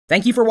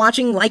Thank you for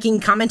watching,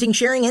 liking, commenting,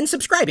 sharing, and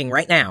subscribing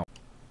right now.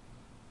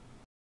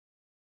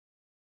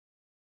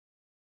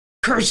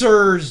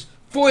 Cursors!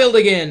 Foiled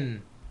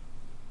again!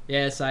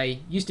 Yes, I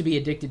used to be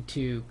addicted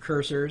to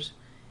cursors.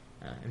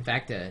 In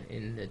fact,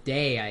 in the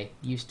day, I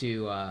used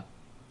to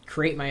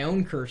create my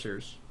own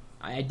cursors.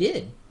 I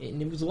did, and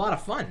it was a lot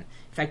of fun. In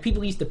fact,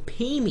 people used to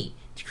pay me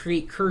to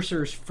create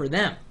cursors for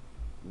them.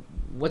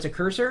 What's a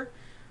cursor?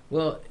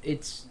 Well,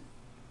 it's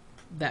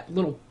that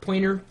little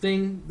pointer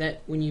thing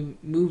that when you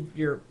move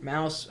your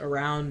mouse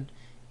around,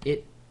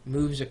 it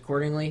moves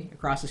accordingly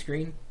across the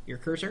screen, your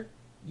cursor.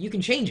 You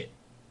can change it,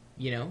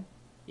 you know.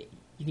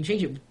 You can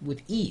change it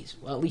with ease.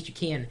 Well, at least you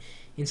can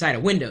inside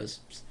of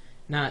Windows. It's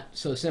not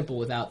so simple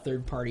without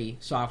third-party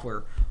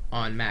software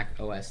on Mac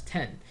OS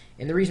X.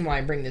 And the reason why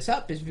I bring this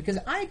up is because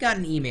I got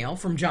an email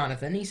from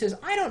Jonathan. He says,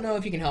 I don't know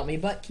if you can help me,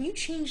 but can you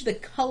change the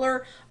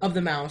color of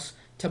the mouse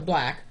to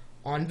black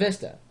on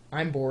Vista?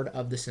 I'm bored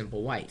of the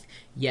simple white.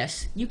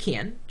 Yes, you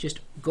can.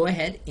 Just go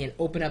ahead and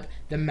open up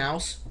the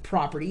mouse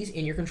properties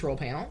in your control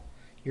panel.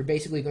 You're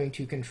basically going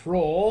to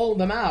control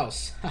the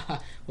mouse.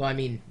 Well, I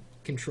mean,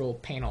 control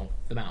panel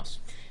the mouse.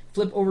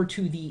 Flip over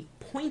to the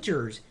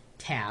pointers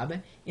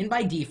tab, and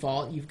by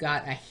default, you've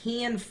got a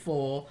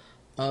handful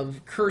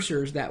of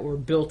cursors that were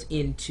built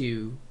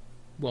into,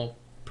 well,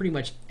 pretty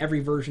much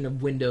every version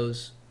of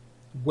Windows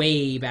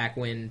way back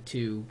when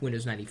to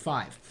Windows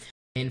 95.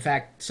 In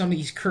fact, some of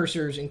these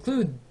cursors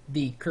include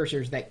the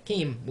cursors that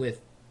came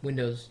with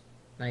Windows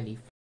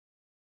 95.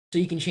 So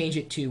you can change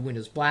it to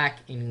Windows Black,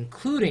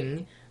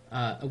 including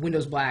a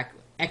Windows Black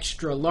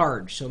extra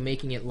large, so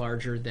making it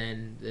larger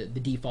than the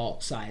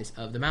default size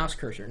of the mouse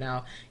cursor.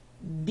 Now,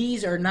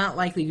 these are not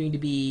likely going to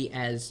be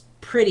as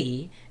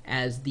pretty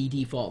as the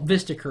default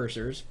Vista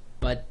cursors,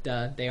 but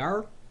they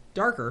are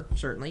darker,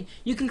 certainly.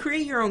 You can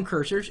create your own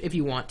cursors if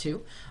you want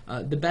to.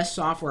 The best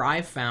software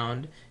I've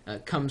found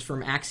comes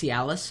from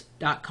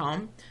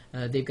Axialis.com.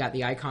 They've got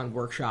the Icon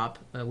Workshop,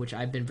 which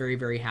I've been very,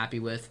 very happy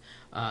with.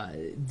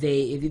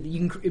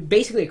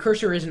 Basically, a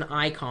cursor is an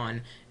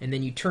icon, and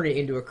then you turn it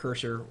into a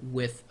cursor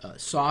with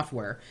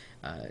software.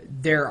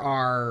 There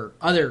are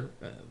other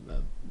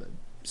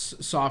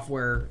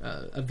software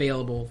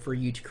available for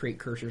you to create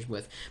cursors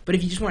with. But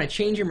if you just want to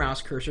change your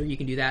mouse cursor, you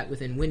can do that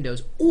within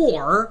Windows.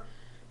 Or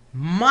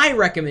my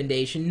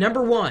recommendation,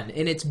 number one,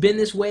 and it's been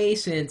this way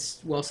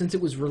since it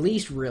was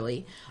released,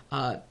 really.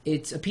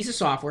 It's a piece of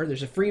software.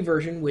 There's a free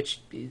version, which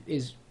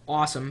is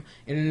awesome,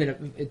 and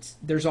then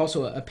there's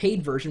also a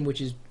paid version, which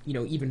is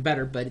even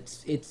better,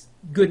 but it's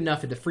good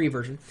enough at the free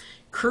version.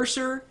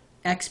 Cursor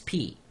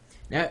XP.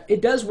 Now,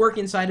 it does work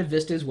inside of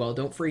Vista as well.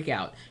 Don't freak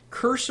out.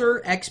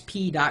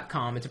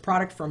 CursorXP.com. It's a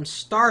product from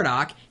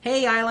Stardock.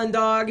 Hey, Island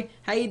Dog.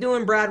 How you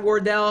doing, Brad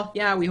Wardell?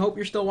 Yeah, we hope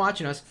you're still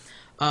watching us.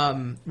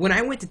 When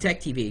I went to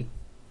Tech TV,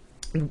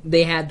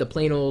 they had the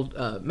plain old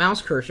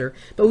mouse cursor,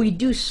 but we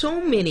do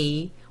so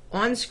many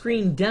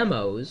on-screen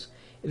demos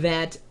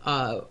that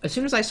as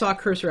soon as I saw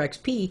Cursor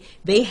XP,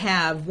 they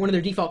have one of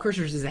their default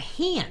cursors is a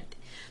hand.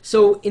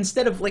 So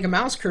instead of like a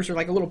mouse cursor,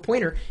 like a little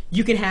pointer,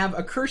 you can have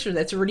a cursor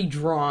that's already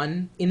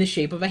drawn in the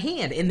shape of a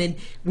hand. And then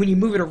when you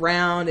move it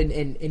around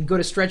and go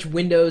to stretch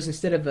windows,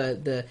 instead of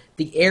the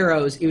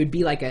arrows, it would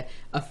be like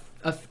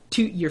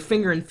your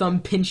finger and thumb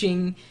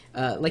pinching,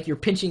 like you're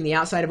pinching the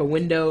outside of a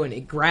window, and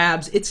it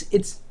grabs.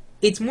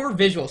 It's more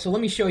visual. So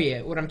let me show you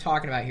what I'm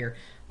talking about here.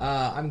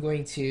 I'm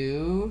going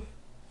to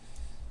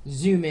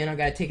zoom in. I've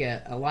got to take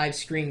a live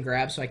screen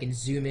grab so I can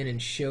zoom in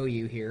and show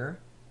you here.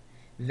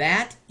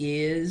 That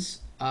is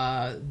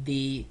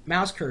the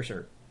mouse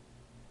cursor.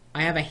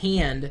 I have a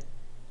hand,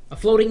 a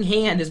floating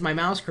hand is my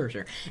mouse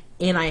cursor,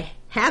 and I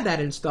had that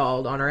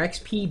installed on our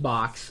XP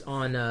box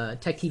on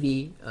Tech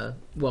TV,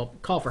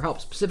 Call for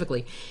Help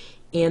specifically,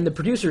 and the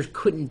producers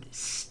couldn't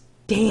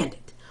stand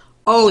it.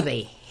 Oh,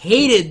 they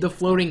hated the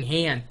floating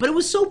hand, but it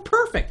was so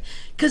perfect,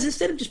 because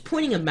instead of just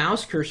pointing a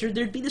mouse cursor,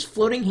 there'd be this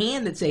floating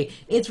hand that'd say,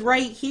 it's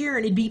right here,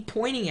 and it'd be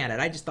pointing at it.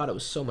 I just thought it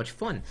was so much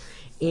fun.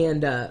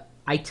 And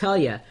I tell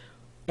you,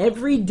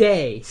 every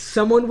day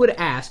someone would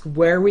ask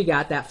where we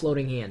got that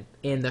floating hand,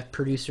 and the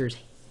producers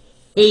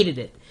hated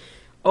it.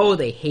 Oh,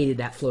 they hated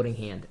that floating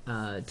hand.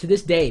 To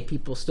this day,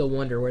 people still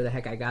wonder where the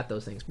heck I got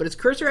those things. But it's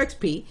Cursor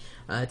XP.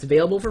 It's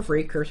available for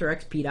free,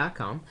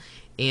 CursorXP.com.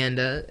 And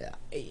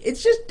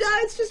it's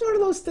just one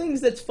of those things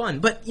that's fun.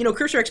 But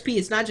Cursor XP,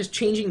 it's not just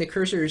changing the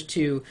cursors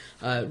to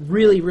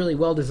really, really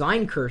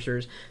well-designed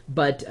cursors,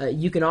 but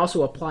you can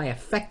also apply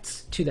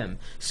effects to them.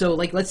 So,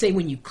 like, let's say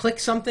when you click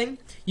something,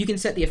 you can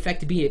set the effect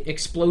to be an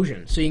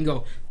explosion. So you can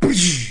go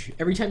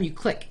every time you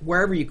click,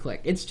 wherever you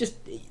click. It's just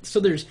so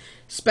there's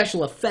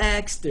special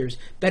effects. There's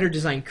better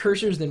designed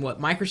cursors than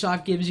what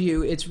Microsoft gives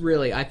you. It's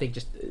really, I think,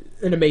 just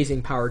an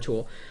amazing power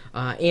tool.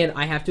 And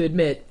I have to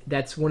admit,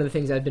 that's one of the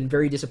things I've been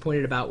very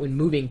disappointed about when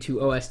moving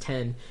to OS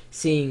X,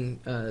 seeing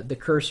the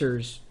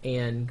cursors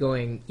and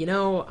going,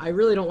 I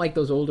really don't like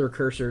those older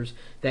cursors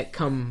that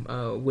come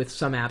with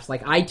some apps.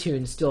 Like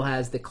iTunes still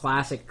has the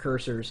classic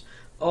cursors.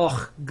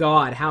 Oh,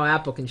 God, how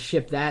Apple can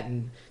ship that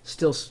and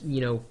still,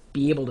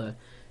 be able to,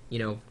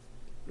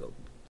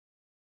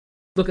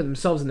 look at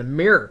themselves in the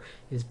mirror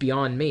is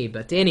beyond me.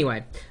 But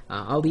anyway,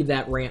 I'll leave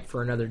that rant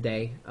for another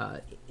day.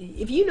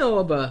 If you know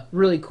of a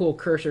really cool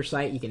cursor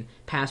site you can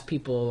pass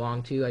people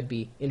along to, I'd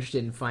be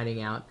interested in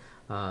finding out.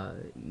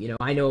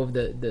 I know of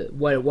the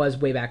what it was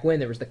way back when.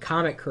 There was the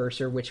Comet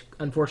Cursor, which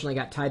unfortunately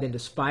got tied into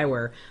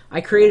spyware.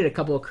 I created a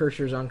couple of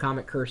cursors on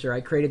Comet Cursor.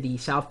 I created the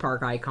South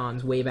Park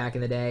icons way back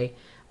in the day,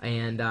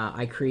 and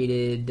I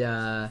created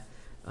a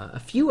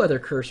few other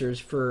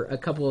cursors for a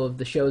couple of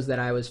the shows that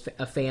I was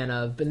a fan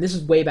of. And this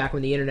is way back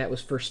when the internet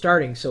was first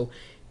starting, so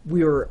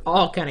we were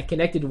all kind of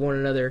connected to one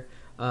another.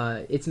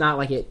 It's not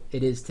like it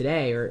is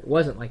today, or it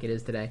wasn't like it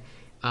is today.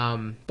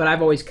 But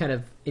I've always kind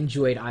of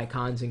enjoyed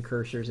icons and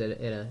cursors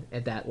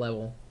at that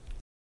level.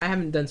 I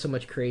haven't done so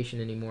much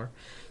creation anymore.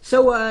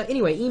 So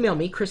anyway, email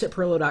me,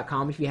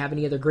 chris@pirillo.com, if you have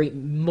any other great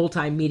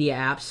multimedia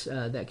apps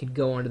that could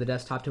go onto the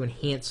desktop to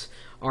enhance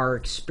our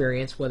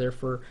experience, whether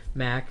for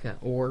Mac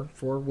or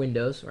for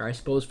Windows, or I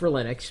suppose for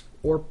Linux,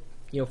 or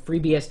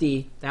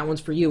FreeBSD. That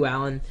one's for you,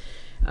 Alan.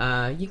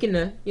 You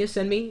can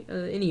send me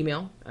an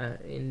email,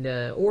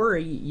 or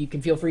you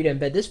can feel free to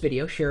embed this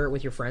video, share it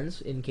with your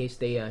friends in case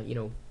they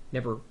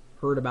never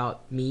heard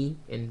about me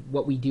and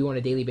what we do on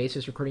a daily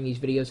basis, recording these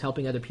videos,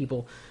 helping other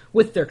people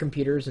with their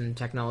computers and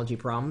technology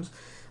problems.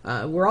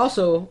 We're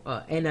also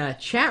in a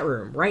chat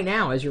room right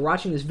now. As you're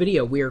watching this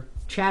video, we're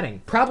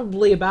chatting,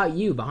 probably about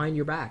you behind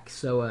your back.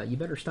 So you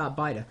better stop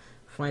by to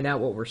find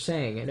out what we're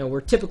saying. I know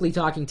we're typically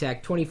talking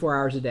tech 24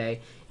 hours a day,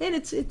 and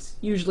it's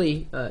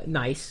usually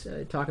nice.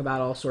 Talk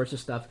about all sorts of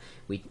stuff.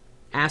 We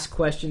ask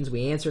questions,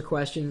 we answer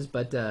questions,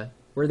 but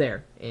we're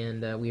there,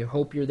 and we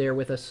hope you're there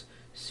with us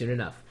soon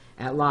enough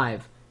at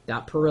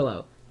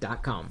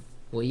live.pirillo.com.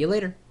 Will you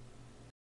later?